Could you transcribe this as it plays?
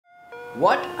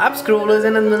What up scrollers,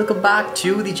 and welcome back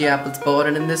to the Apple Spot,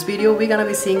 and in this video we're gonna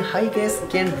be seeing how you guys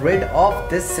can rid of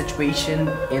this situation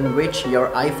in which your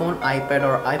iPhone, iPad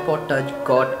or iPod Touch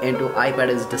got into iPad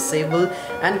is disabled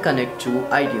and connect to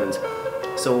iTunes.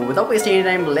 So without wasting any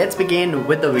time, let's begin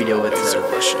with the video itself.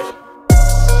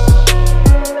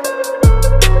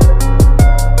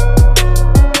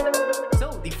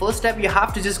 First step, you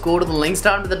have to just go to the links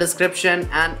down in the description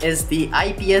and is the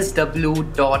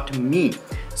IPSW.me.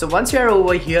 So once you're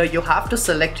over here, you have to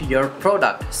select your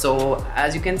product. So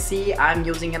as you can see, I'm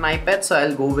using an iPad, so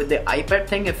I'll go with the iPad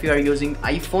thing. If you are using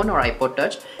iPhone or iPod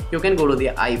Touch, you can go to the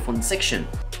iPhone section.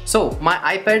 So my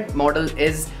iPad model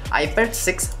is iPad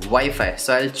 6 Wi-Fi,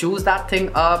 so I'll choose that thing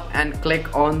up and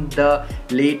click on the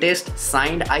latest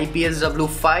signed IPSW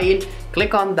file.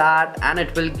 Click on that and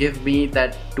it will give me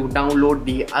that to download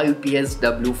the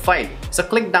IPSW file. So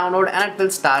click download and it will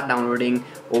start downloading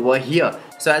over here.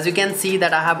 So as you can see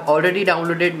that I have already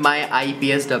downloaded my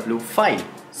IPSW file.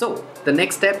 So the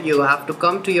next step, you have to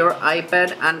come to your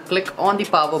iPad and click on the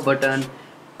power button.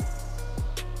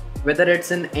 Whether it's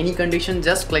in any condition,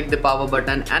 just click the power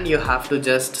button and you have to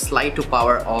just slide to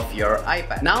power off your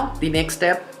iPad. Now the next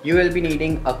step, you will be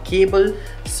needing a cable.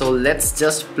 So let's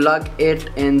just plug it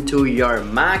into your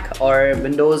Mac or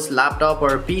Windows laptop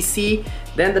or PC.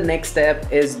 Then the next step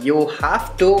is you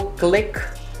have to click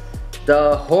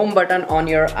the home button on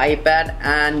your iPad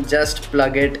and just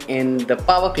plug it in the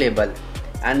power cable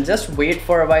and just wait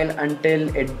for a while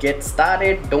until it gets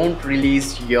started. Don't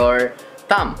release your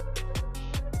thumb.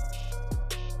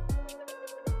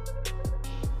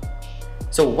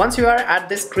 So once you are at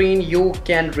this screen, you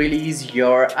can release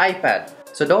your iPad.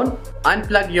 So don't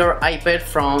unplug your iPad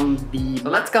from the...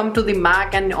 Let's come to the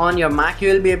Mac, and on your Mac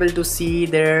you will be able to see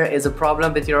there is a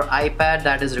problem with your iPad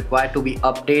that is required to be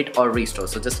update or restore.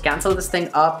 So just cancel this thing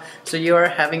up. So you are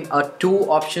having two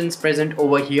options present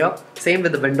over here. Same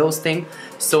with the Windows thing.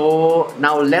 So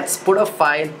now let's put a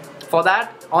file. For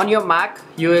that, on your Mac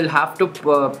you will have to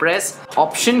press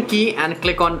Option key and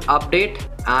click on update.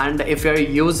 And if you're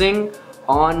using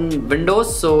on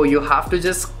Windows, so you have to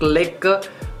just click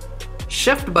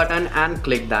Shift button and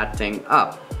click that thing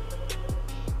up.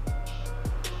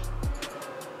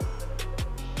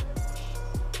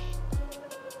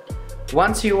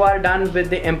 Once you are done with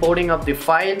the importing of the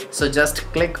file, so just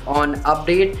click on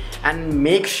update and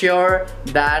make sure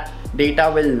that data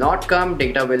will not come,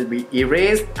 data will be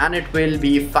erased and it will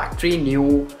be factory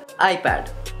new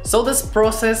iPad. So this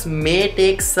process may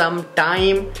take some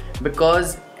time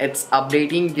because it's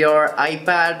updating your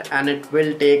iPad and it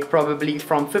will take probably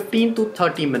from 15 to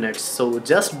 30 minutes. So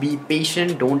just be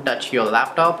patient, don't touch your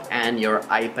laptop and your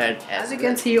iPad. As you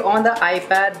can see on the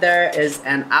iPad, there is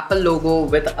an Apple logo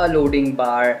with a loading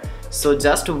bar. So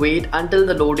just wait until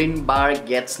the loading bar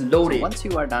gets loaded. So once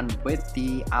you are done with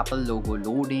the Apple logo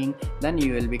loading, then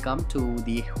you will become to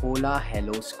the Hola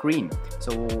Hello screen.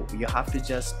 So you have to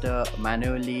just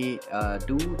manually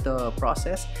do the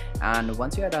process, and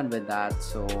once you are done with that,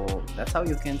 so that's how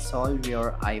you can solve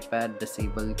your iPad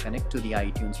disable connect to the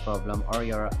iTunes problem or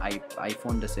your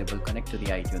iPhone disable connect to the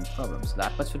iTunes problem. So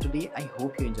that much for today. I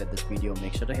hope you enjoyed this video.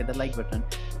 Make sure to hit the like button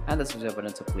and the subscribe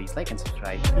button, so please like and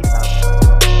subscribe. Peace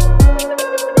out.